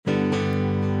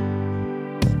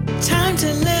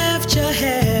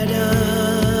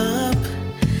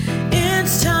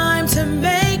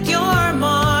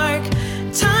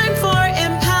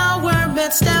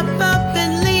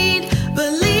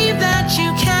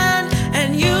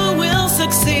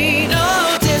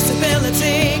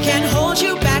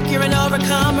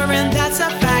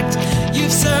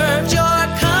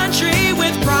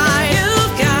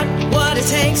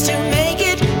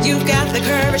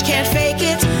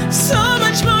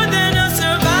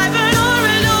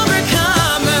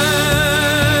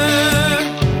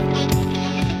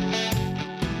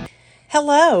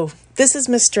Hello, this is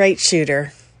Miss Straight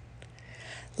Shooter.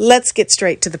 Let's get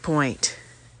straight to the point.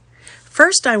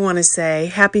 First, I want to say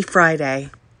Happy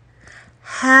Friday.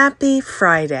 Happy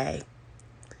Friday.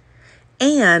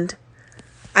 And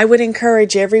I would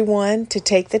encourage everyone to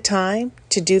take the time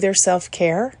to do their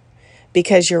self-care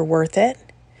because you're worth it,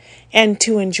 and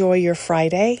to enjoy your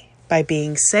Friday by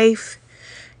being safe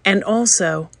and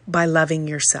also by loving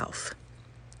yourself.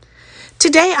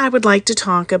 Today, I would like to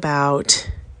talk about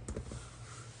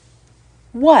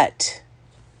what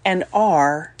and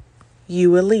are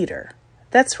you a leader?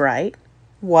 That's right.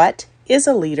 What is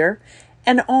a leader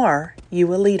and are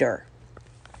you a leader?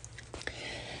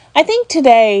 I think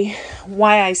today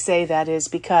why I say that is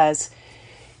because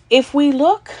if we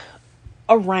look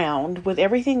around with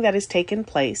everything that has taken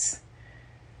place,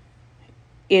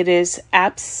 it is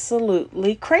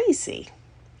absolutely crazy.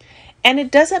 And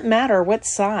it doesn't matter what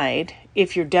side,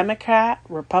 if you're Democrat,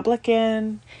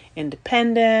 Republican,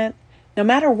 Independent, no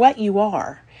matter what you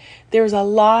are, there's a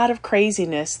lot of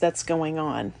craziness that's going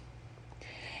on.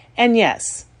 And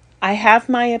yes, I have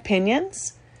my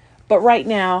opinions, but right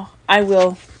now I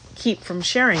will keep from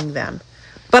sharing them.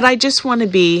 But I just want to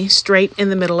be straight in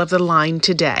the middle of the line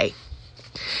today.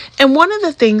 And one of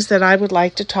the things that I would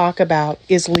like to talk about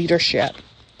is leadership.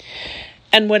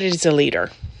 And what is a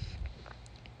leader?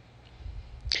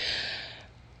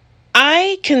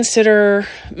 I consider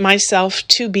myself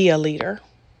to be a leader,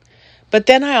 but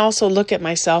then I also look at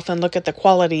myself and look at the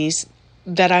qualities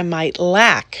that I might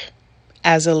lack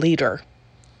as a leader.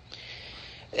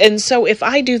 And so if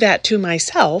I do that to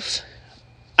myself,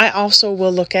 I also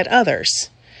will look at others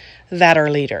that are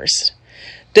leaders.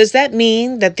 Does that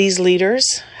mean that these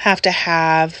leaders have to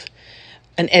have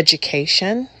an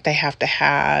education? They have to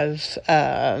have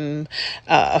a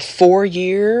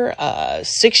 4-year,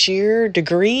 6-year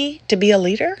degree to be a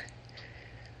leader?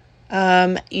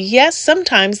 Yes,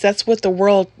 sometimes that's what the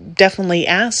world definitely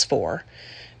asks for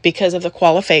because of the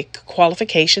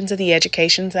qualifications and the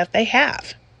educations that they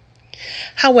have.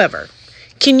 However,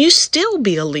 can you still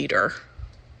be a leader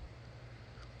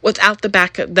without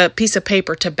the piece of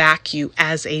paper to back you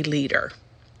as a leader?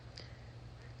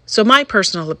 So my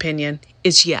personal opinion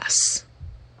is yes.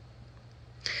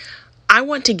 I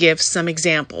want to give some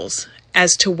examples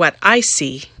as to what I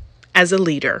see as a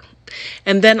leader.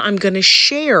 And then I'm going to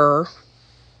share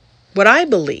what I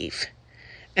believe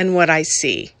and what I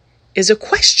see is a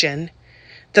question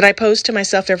that I pose to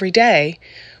myself every day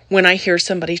when I hear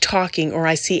somebody talking or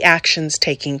I see actions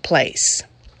taking place.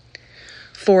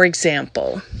 For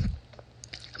example,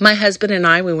 my husband and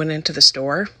I, we went into the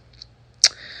store.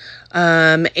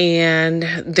 And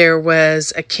there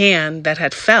was a can that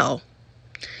had fell.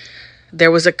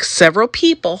 There was several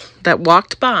people that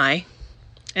walked by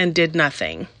and did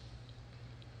nothing.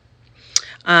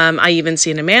 I even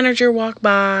seen a manager walk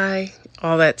by,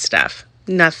 all that stuff.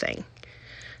 Nothing.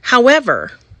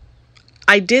 However,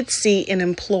 I did see an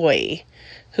employee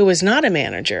who was not a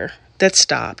manager that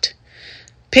stopped,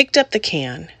 picked up the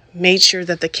can, made sure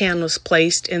that the can was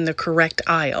placed in the correct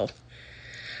aisle,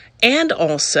 and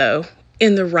also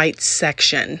in the right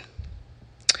section.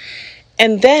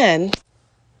 And then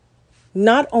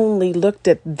not only looked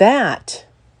at that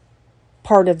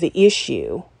part of the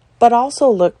issue, but also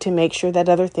looked to make sure that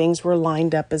other things were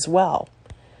lined up as well.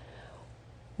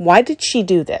 Why did she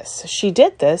do this? She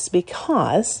did this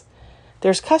because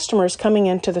there's customers coming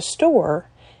into the store,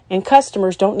 and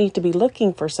customers don't need to be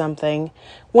looking for something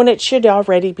when it should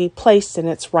already be placed in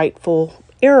its rightful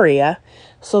area,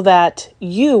 so that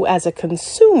you as a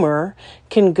consumer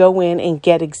can go in and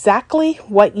get exactly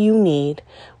what you need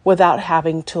without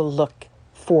having to look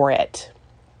for it.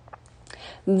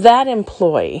 That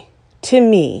employee, to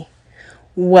me,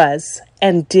 was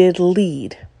and did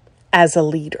lead as a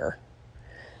leader.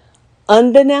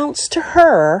 Unbeknownst to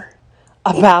her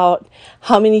about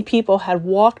how many people had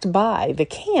walked by the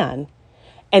can,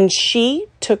 and she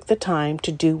took the time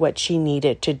to do what she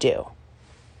needed to do.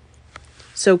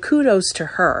 So kudos to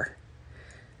her.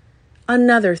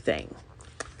 Another thing,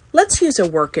 let's use a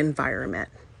work environment.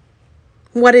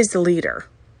 What is a leader?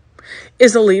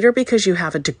 Is a leader because you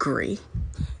have a degree?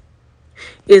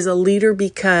 Is a leader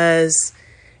because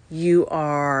you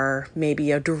are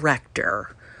maybe a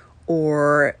director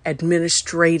or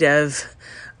administrative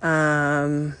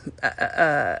AO?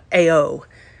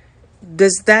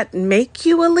 Does that make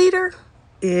you a leader?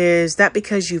 Is that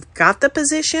because you've got the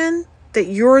position that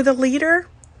you're the leader?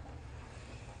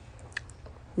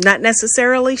 Not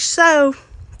necessarily so.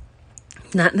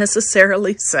 Not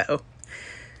necessarily so.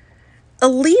 A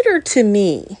leader to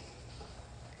me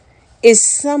is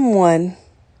someone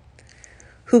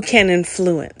who can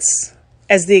influence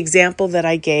as the example that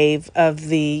I gave of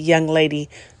the young lady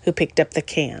who picked up the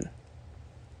can.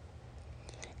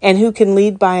 And who can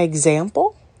lead by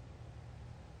example.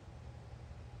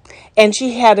 And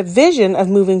she had a vision of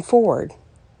moving forward.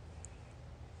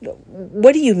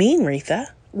 What do you mean, Retha?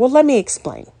 Well, let me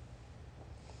explain.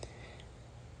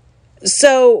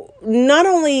 So not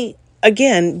only,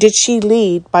 again, did she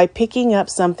lead by picking up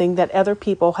something that other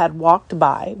people had walked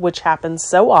by, which happens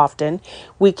so often.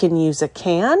 We can use a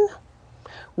can.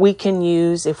 We can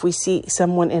use, if we see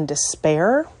someone in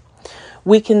despair,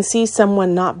 we can see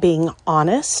someone not being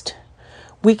honest.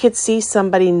 We could see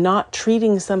somebody not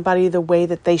treating somebody the way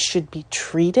that they should be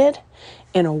treated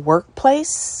in a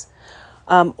workplace,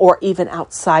 or even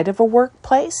outside of a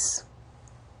workplace.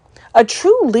 A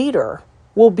true leader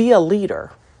will be a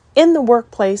leader in the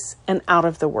workplace and out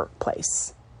of the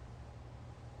workplace.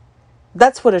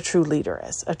 That's what a true leader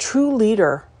is. A true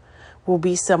leader will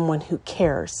be someone who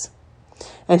cares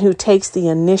and who takes the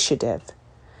initiative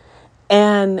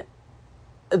and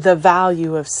the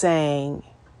value of saying,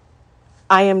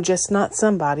 I am just not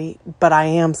somebody, but I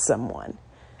am someone.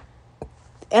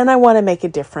 And I want to make a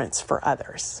difference for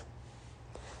others.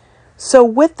 So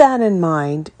with that in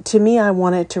mind, to me, I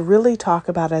wanted to really talk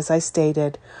about, as I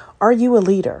stated, are you a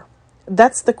leader?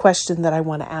 That's the question that I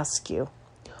want to ask you.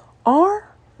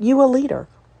 Are you a leader?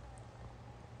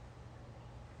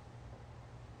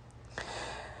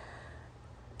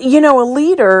 You know, a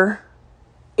leader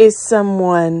is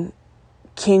someone,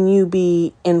 can you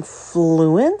be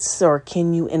influenced or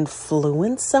can you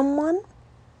influence someone?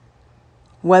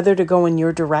 Whether to go in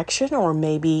your direction or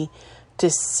maybe to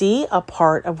see a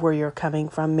part of where you're coming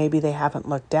from, maybe they haven't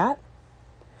looked at.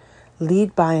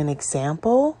 Lead by an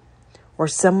example or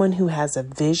someone who has a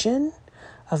vision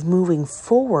of moving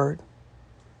forward.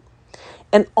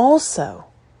 And also,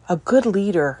 a good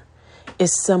leader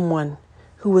is someone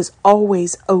who is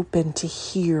always open to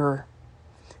hear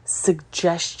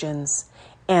suggestions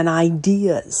and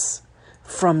ideas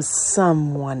from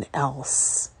someone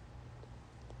else.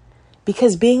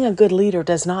 Because being a good leader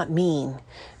does not mean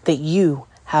that you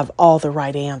have all the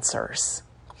right answers.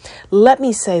 Let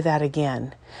me say that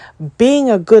again. Being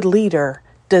a good leader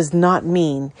does not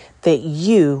mean that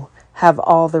you have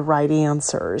all the right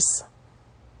answers.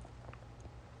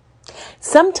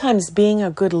 Sometimes being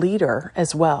a good leader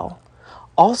as well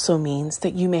also means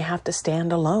that you may have to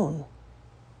stand alone.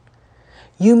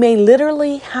 You may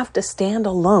literally have to stand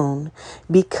alone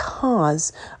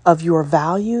because of your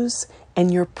values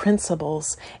and your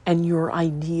principles and your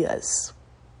ideas.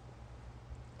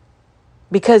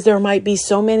 Because there might be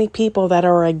so many people that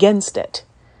are against it,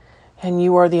 and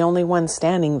you are the only one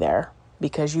standing there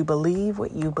because you believe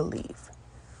what you believe.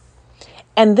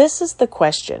 And this is the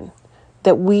question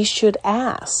that we should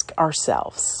ask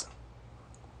ourselves.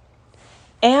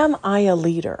 Am I a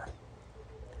leader?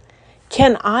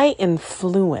 Can I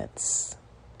influence?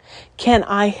 Can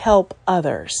I help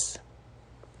others?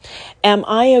 Am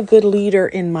I a good leader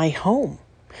in my home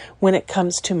when it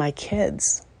comes to my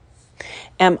kids?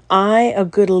 Am I a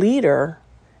good leader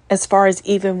as far as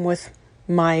even with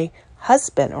my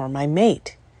husband or my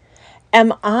mate?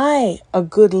 Am I a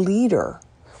good leader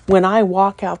when I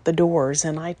walk out the doors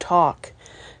and I talk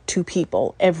to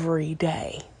people every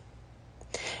day?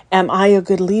 Am I a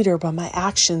good leader by my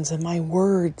actions and my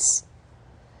words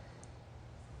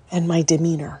and my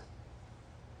demeanor?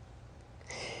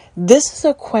 This is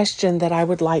a question that I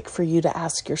would like for you to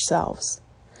ask yourselves,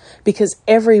 because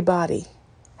everybody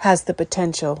has the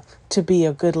potential to be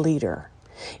a good leader.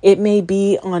 It may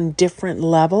be on different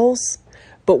levels,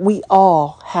 but we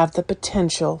all have the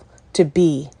potential to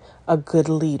be a good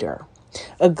leader.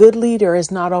 A good leader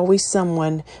is not always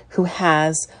someone who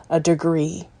has a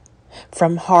degree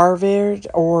from Harvard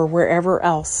or wherever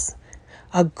else.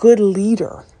 A good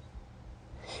leader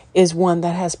is one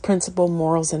that has principle,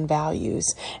 morals, and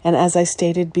values. And as I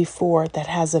stated before, that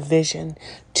has a vision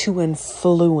to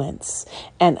influence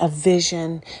and a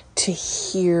vision to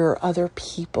hear other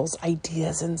people's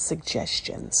ideas and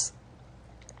suggestions.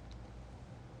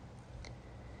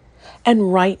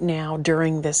 And right now,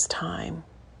 during this time,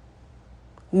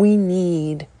 we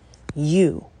need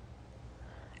you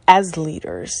as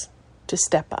leaders to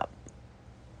step up.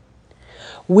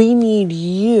 We need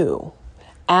you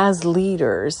as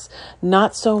leaders,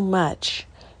 not so much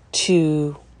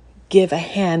to give a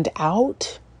hand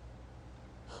out,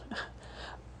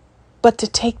 but to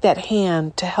take that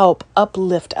hand to help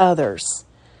uplift others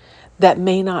that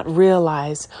may not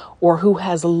realize or who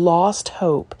has lost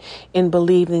hope in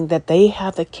believing that they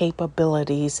have the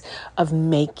capabilities of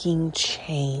making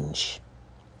change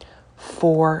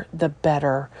for the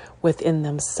better within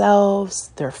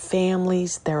themselves, their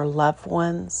families, their loved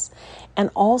ones,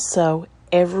 and also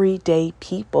everyday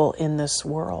people in this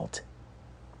world.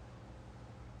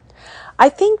 I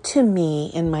think to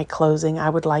me, in my closing,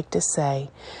 I would like to say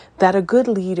that a good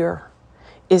leader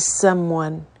is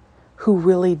someone who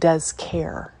really does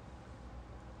care.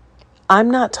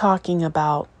 I'm not talking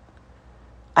about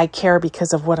I care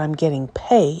because of what I'm getting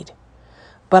paid,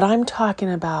 but I'm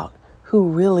talking about who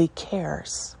really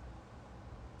cares.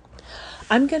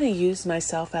 I'm going to use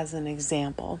myself as an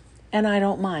example, and I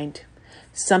don't mind.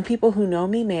 Some people who know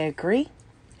me may agree,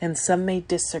 and some may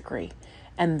disagree,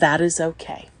 and that is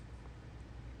okay.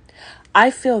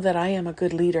 I feel that I am a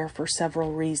good leader for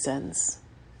several reasons.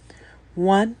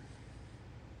 One,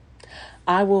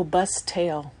 I will bust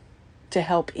tail to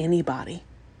help anybody.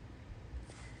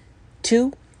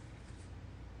 Two,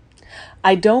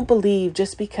 I don't believe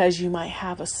just because you might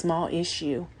have a small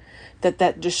issue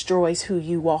that destroys who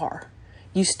you are.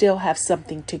 You still have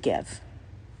something to give.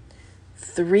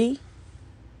 Three,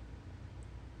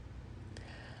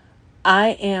 I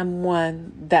am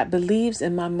one that believes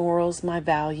in my morals, my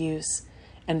values,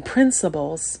 and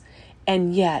principles,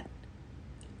 and yet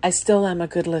I still am a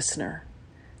good listener.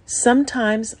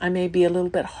 Sometimes I may be a little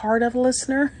bit hard of a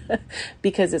listener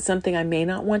because it's something I may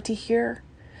not want to hear.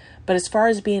 But as far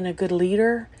as being a good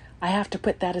leader, I have to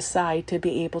put that aside to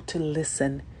be able to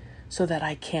listen so that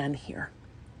I can hear.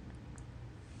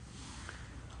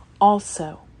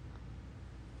 Also,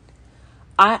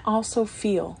 I also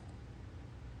feel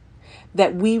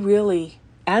that we really,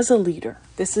 as a leader,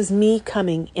 this is me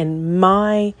coming in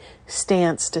my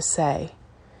stance to say,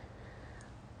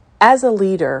 as a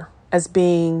leader, as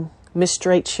being Miss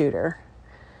Straight Shooter,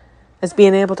 as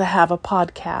being able to have a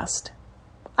podcast,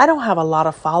 I don't have a lot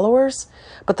of followers,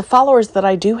 but the followers that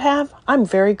I do have, I'm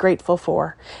very grateful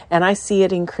for, and I see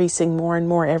it increasing more and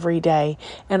more every day,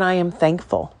 and I am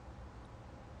thankful.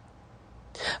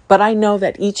 But I know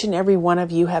that each and every one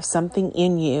of you have something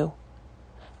in you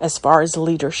as far as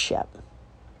leadership.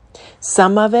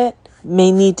 Some of it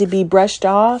may need to be brushed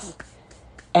off,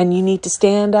 and you need to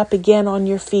stand up again on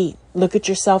your feet. Look at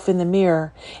yourself in the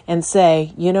mirror and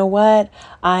say, you know what?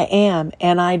 I am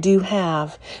and I do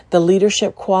have the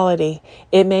leadership quality.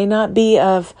 It may not be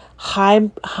of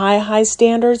high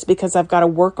standards because I've got to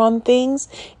work on things.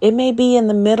 It may be in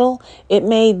the middle. It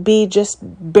may be just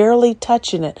barely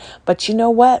touching it. But you know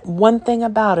what? One thing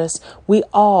about us, we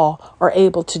all are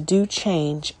able to do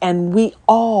change, and we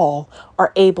all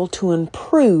are able to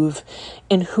improve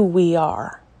in who we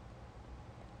are.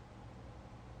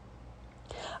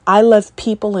 I love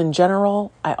people in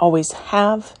general. I always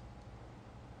have.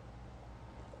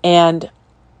 And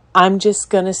I'm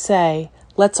just going to say,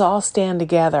 let's all stand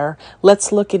together.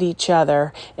 Let's look at each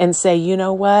other and say, you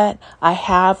know what? I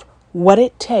have what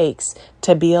it takes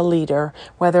to be a leader,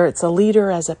 whether it's a leader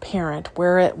as a parent,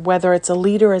 whether it's a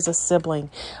leader as a sibling,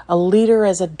 a leader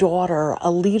as a daughter,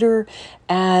 a leader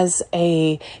as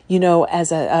a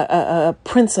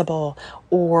principal,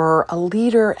 or a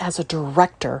leader as a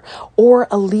director, or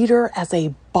a leader as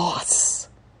a boss.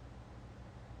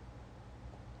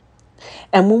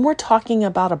 And when we're talking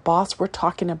about a boss, we're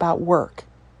talking about work.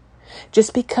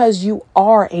 Just because you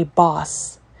are a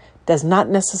boss does not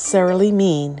necessarily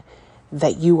mean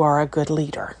that you are a good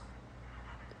leader.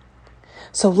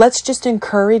 So let's just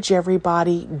encourage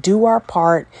everybody, do our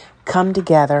part, come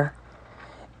together.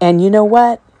 And you know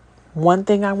what? One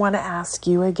thing I want to ask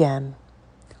you again.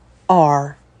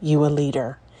 Are you a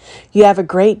leader? You have a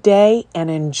great day and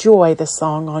enjoy the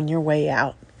song on your way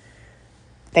out.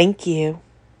 Thank you.